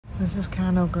This is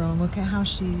Condo Girl. Look at how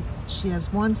she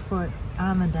has one foot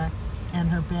on the deck and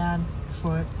her bad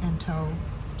foot and toe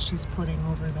she's putting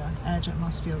over the edge. It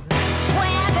must feel good.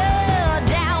 Swagger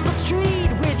down the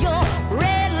street with your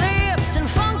red lips and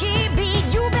funky beat.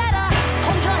 You better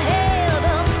hold your head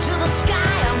up to the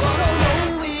sky. I'm gonna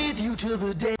roll with you to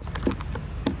the day.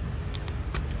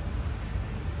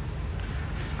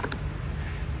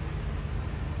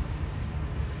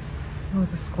 It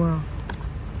was a squirrel.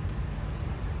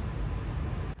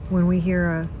 When we hear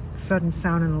a sudden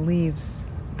sound in the leaves,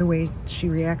 the way she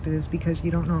reacted is because you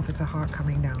don't know if it's a hawk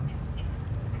coming down.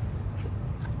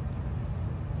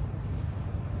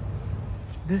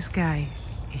 This guy,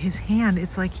 his hand,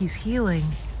 it's like he's healing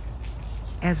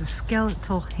as a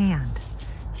skeletal hand.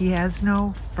 He has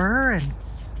no fur, and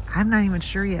I'm not even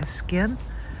sure he has skin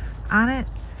on it,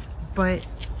 but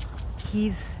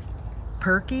he's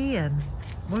perky, and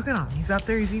look at him. He's up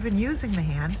there, he's even using the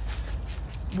hand.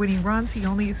 When he runs, he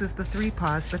only uses the 3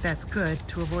 paws, but that's good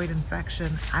to avoid infection.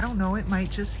 I don't know, it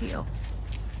might just heal.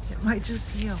 It might just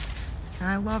heal. And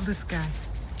I love this guy.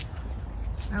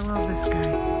 I love this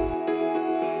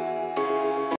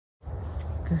guy.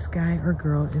 This guy or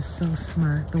girl is so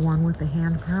smart. The one with the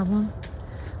hand problem.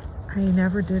 I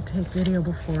never did take video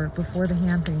before the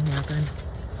hand thing happened.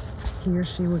 He or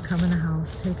she would come in the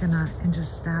house, take a nut, and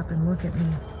just stop and look at me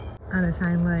on his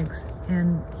hind legs.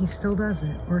 And he still does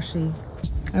it, or she.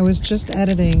 I was just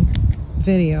editing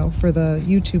video for the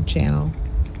YouTube channel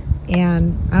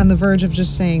and on the verge of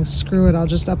just saying, screw it, I'll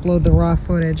just upload the raw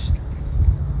footage.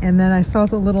 And then I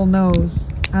felt a little nose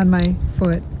on my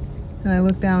foot and I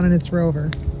looked down and it's Rover.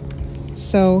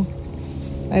 So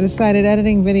I decided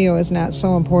editing video is not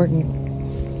so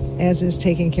important as is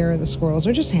taking care of the squirrels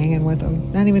or just hanging with them,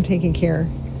 not even taking care.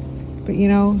 But you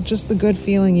know, just the good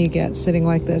feeling you get sitting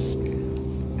like this.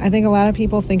 I think a lot of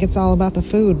people think it's all about the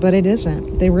food, but it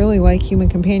isn't. They really like human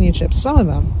companionship. Some of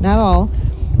them, not all.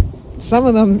 Some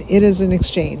of them, it is an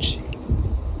exchange.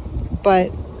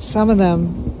 But some of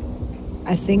them,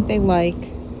 I think they like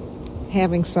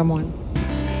having someone.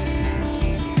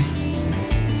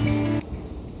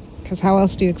 Because how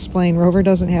else do you explain? Rover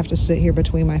doesn't have to sit here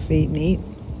between my feet and eat.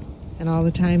 And all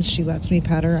the times she lets me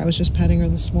pet her. I was just petting her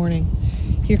this morning.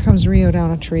 Here comes Rio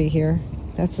down a tree here.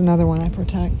 That's another one I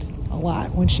protect a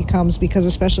lot when she comes, because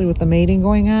especially with the mating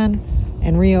going on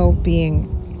and Rio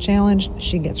being challenged,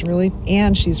 she gets really,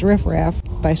 and she's riffraff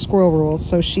by squirrel rules,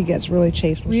 so she gets really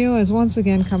chased. Rio has once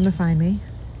again come to find me,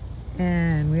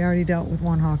 and we already dealt with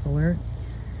 1 hawk alert.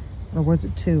 Or was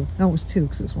it 2? No, it was 2,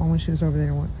 because it was 1 when she was over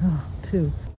there.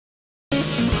 2.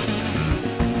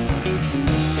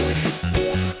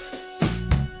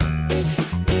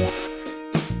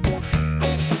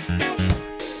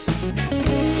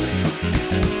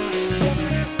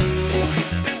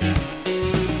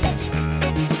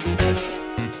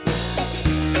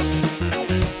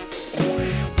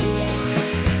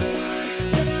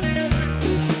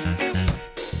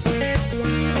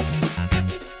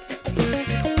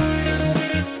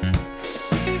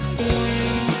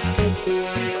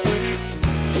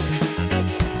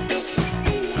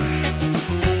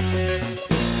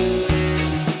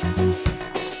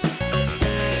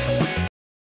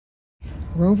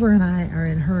 Rover and I are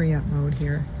in hurry up mode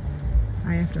here.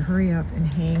 I have to hurry up and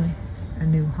hang a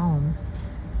new home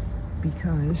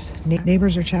because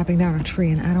neighbors are chopping down a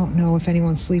tree and I don't know if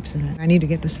anyone sleeps in it. I need to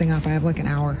get this thing up. I have like an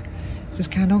hour. Is this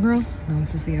Condo Girl? No,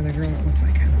 this is the other girl that looks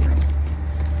like Condo Girl.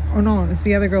 Oh no, it's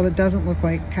the other girl that doesn't look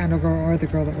like Condo Girl or the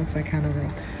girl that looks like Condo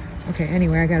Girl. Okay,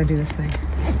 anyway, I gotta do this thing.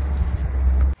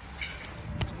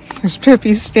 There's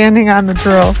Pippi standing on the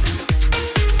drill.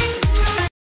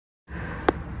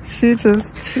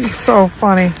 She's so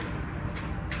funny.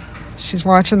 She's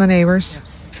watching the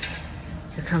neighbors.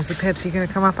 Here comes the Pips. You gonna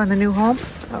come up on the new home?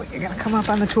 Oh, you're gonna come up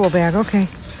on the tool bag. Okay.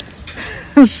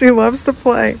 She loves to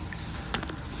play.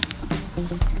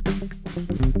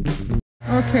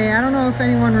 Okay, I don't know if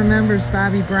anyone remembers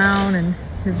Bobby Brown and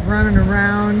his running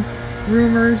around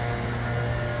rumors,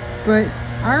 but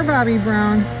our Bobby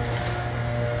Brown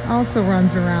also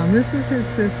runs around. This is his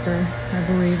sister, I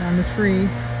believe, on the tree.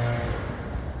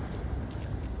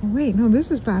 Wait, no,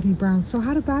 this is Bobby Brown. So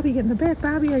how did Bobby get in the bed?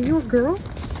 Bobby, are you a girl?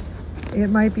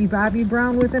 It might be Bobby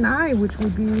Brown with an I, which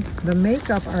would be the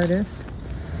makeup artist,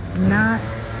 not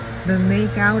the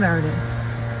make-out artist.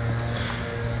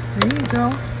 There you go.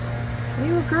 Are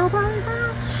you a girl, Bobby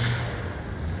Brown?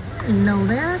 I didn't know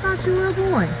that. I thought you were a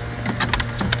boy.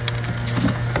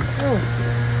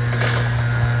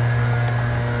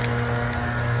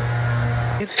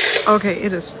 Oh. Okay,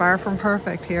 it is far from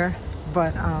perfect here.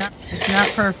 But it's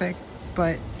not perfect,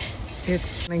 but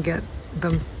it's gonna get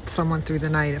the someone through the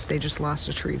night if they just lost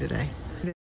a tree today.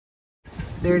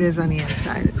 There it is on the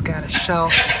inside. It's got a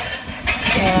shelf,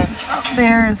 and up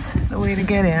there's the way to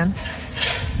get in,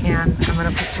 and I'm gonna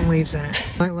put some leaves in it.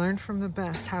 I learned from the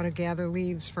best how to gather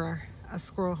leaves for a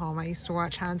squirrel home. I used to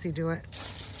watch Hansi do it,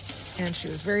 and she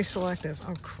was very selective.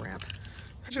 Oh crap.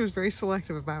 She was very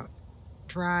selective about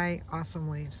dry, awesome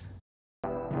leaves.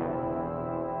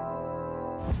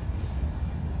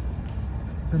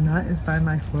 The nut is by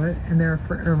my foot, and they're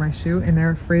or my shoe, and they're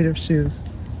afraid of shoes.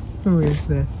 Who is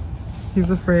this? He's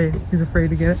afraid. He's afraid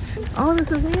to get it. Oh, this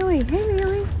is Mealy. Hey,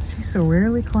 Mealy. She so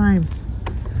rarely climbs.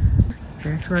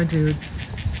 Back to our dude.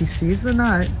 He sees the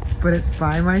nut, but it's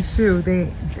by my shoe.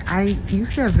 I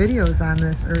used to have videos on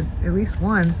this, or at least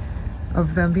one,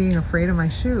 of them being afraid of my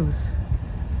shoes.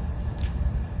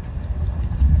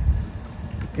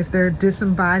 If they're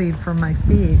disembodied from my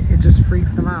feet, it just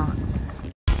freaks them out.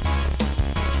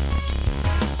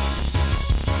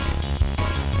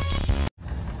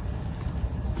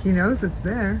 He knows it's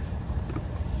there.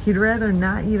 He'd rather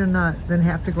not eat a nut than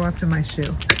have to go up to my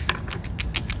shoe.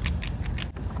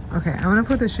 Okay, I'm gonna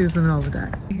put the shoes in the middle of the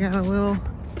deck. You got a little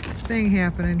thing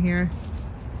happening here.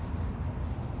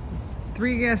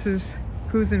 3 guesses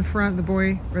who's in front, the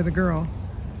boy or the girl.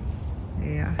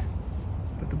 Yeah,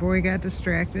 but the boy got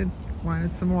distracted,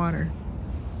 wanted some water.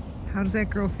 How does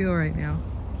that girl feel right now?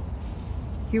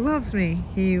 He loves me.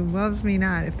 He loves me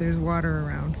not if there's water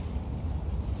around.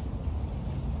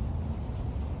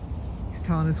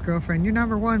 Telling his girlfriend, you're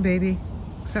number 1, baby,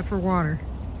 except for water.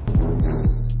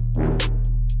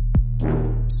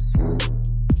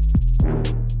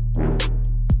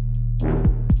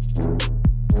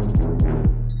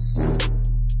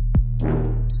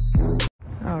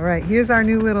 All right, here's our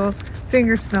new little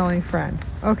finger smelling friend.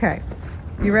 Okay,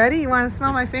 you ready? You want to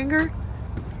smell my finger?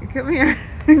 Come here.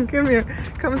 Come here.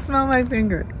 Come smell my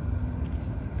finger.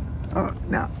 Oh,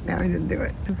 no, now he didn't do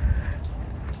it.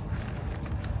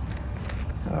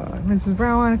 Mrs.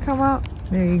 Brown, want to come up?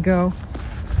 There you go.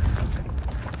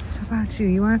 How about you?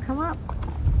 You want to come up?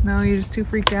 No, you're just too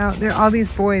freaked out. There are all these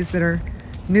boys that are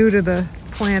new to the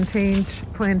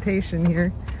plantation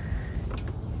here.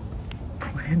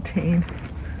 Plantain.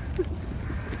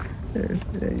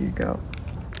 There you go.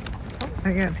 Oh,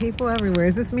 I got people everywhere.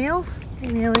 Is this Meals?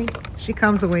 Hey, Mealy. She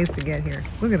comes a ways to get here.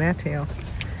 Look at that tail.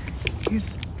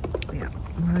 Here's, yeah,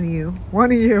 one of you.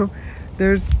 One of you.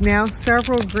 There's now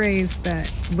several grays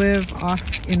that live off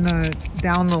in the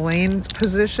down the lane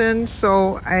position,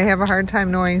 so I have a hard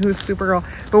time knowing who's Supergirl.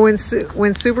 But when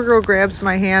Supergirl grabs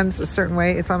my hands a certain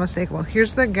way, it's unmistakable.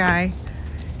 Here's the guy.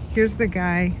 Here's the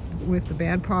guy with the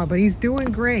bad paw, but he's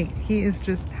doing great. He is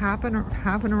just hopping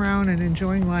around and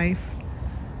enjoying life.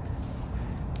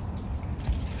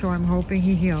 So I'm hoping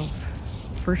he heals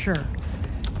for sure.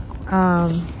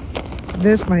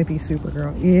 This might be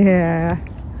Supergirl. Yeah.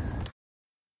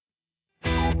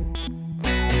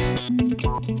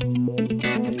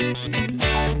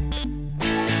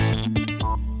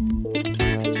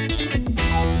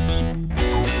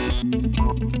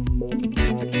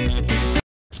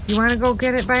 You want to go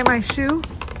get it by my shoe?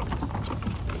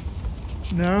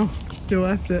 No, he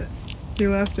left it. He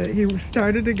left it. He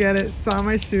started to get it, saw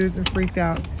my shoes, and freaked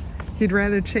out. He'd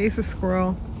rather chase a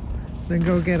squirrel than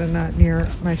go get a nut near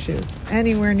my shoes.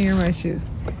 Anywhere near my shoes.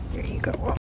 There you go.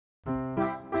 Whoa.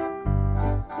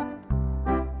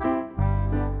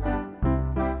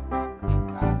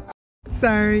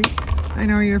 Sorry. I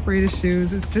know you're afraid of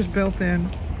shoes. It's just built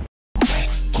in.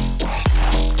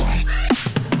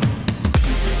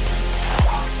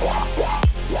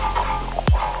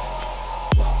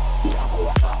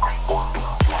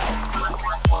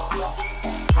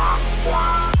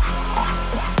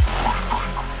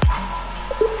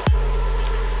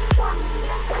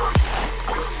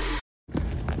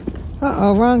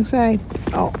 Uh-oh, wrong side.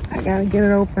 Oh, I gotta get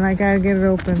it open. I gotta get it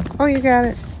open. Oh, you got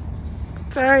it.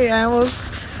 Sorry, I almost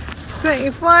sent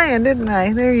you flying, didn't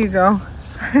I? There you go.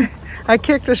 I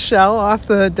kicked a shell off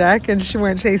the deck and she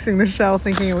went chasing the shell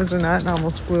thinking it was a nut and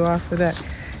almost flew off the deck.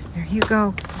 There you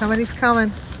go. Somebody's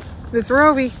coming. It's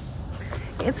Roby.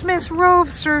 It's Miss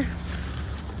Rovester.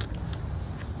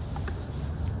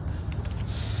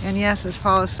 And yes, as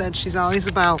Paula said, she's always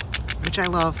about, which I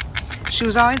love. She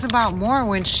was always about more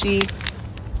when she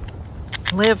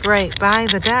lived right by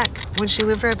the deck. When she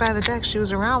lived right by the deck, she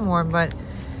was around more, but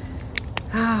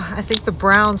I think the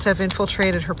Browns have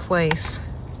infiltrated her place.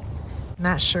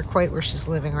 Not sure quite where she's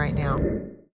living right now.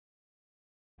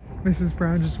 Mrs.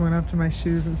 Brown just went up to my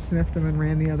shoes and sniffed them and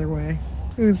ran the other way.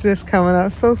 Who's this coming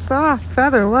up? So soft.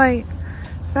 Feather Light.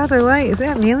 Feather Light. Is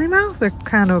that Mealy Mouth or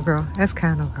Condo Girl? That's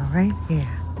Condo Girl, right? Yeah.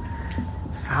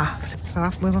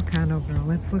 Soft little condo girl.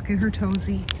 Let's look at her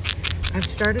toesy. I've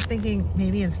started thinking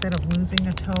maybe instead of losing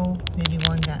a toe, maybe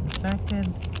one got infected.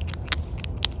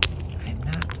 I'm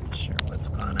not sure what's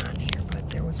going on here, but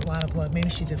there was a lot of blood. Maybe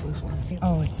she did lose one.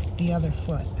 Oh, it's the other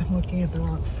foot. I'm looking at the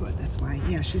wrong foot. That's why.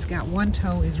 Yeah, she's got one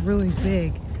toe is really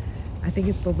big. I think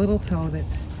it's the little toe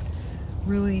that's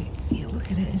really, you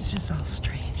look at it, it's just all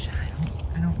strange.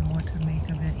 I don't know what to make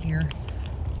of it here.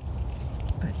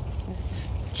 But it's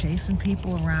chasing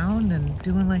people around and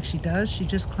doing like she does. She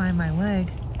just climbed my leg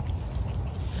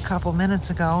a couple minutes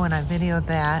ago and I videoed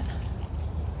that.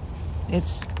 I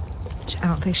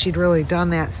don't think she'd really done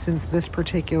that since this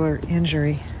particular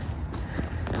injury.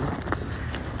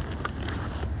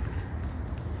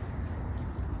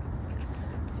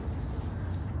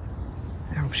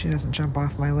 I hope she doesn't jump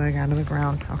off my leg onto the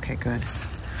ground. Okay, good.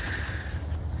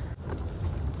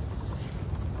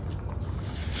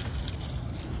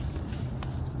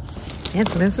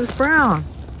 It's Mrs. Brown.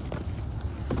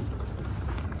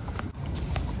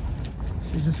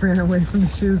 She just ran away from the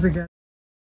shoes again.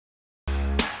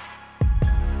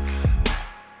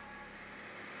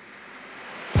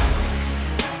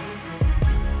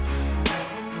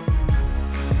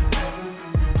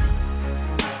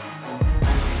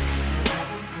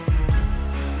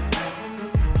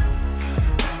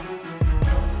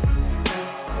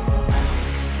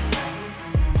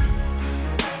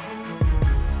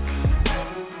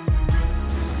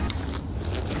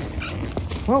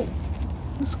 Whoa,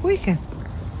 who's squeaking?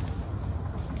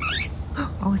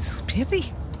 Oh, it's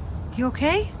Pippi. You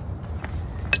okay?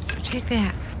 Take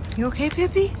that. You okay,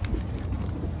 Pippi?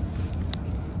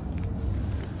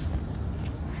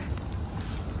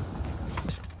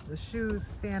 The shoes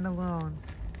stand alone.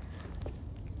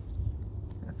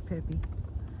 That's Pippi.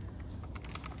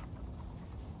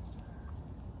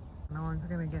 No one's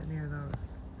gonna get near those.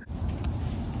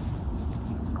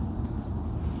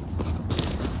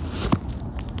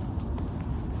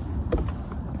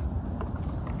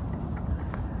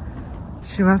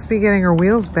 She must be getting her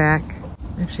wheels back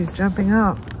if she's jumping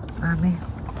up on me.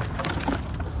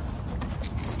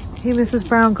 Hey, Mrs.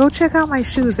 Brown, go check out my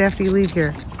shoes after you leave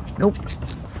here. Nope.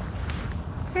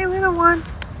 Hey, little one.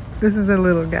 This is a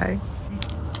little guy.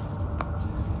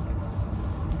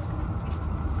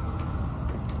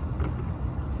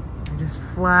 They just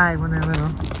fly when they're little.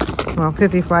 Well,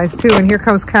 Pippi flies too, and here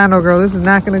comes Condo Girl. This is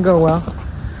not going to go well.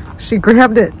 She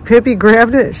grabbed it. Pippi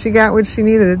grabbed it. She got what she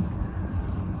needed.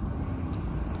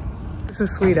 This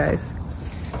is Sweet Eyes.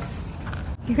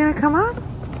 You gonna come up?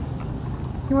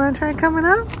 You wanna try coming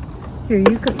up? Here,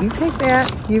 you take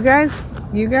that. You guys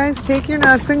take your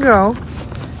nuts and go,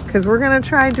 because we're gonna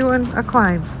try doing a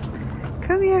climb.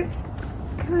 Come here.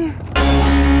 Come here.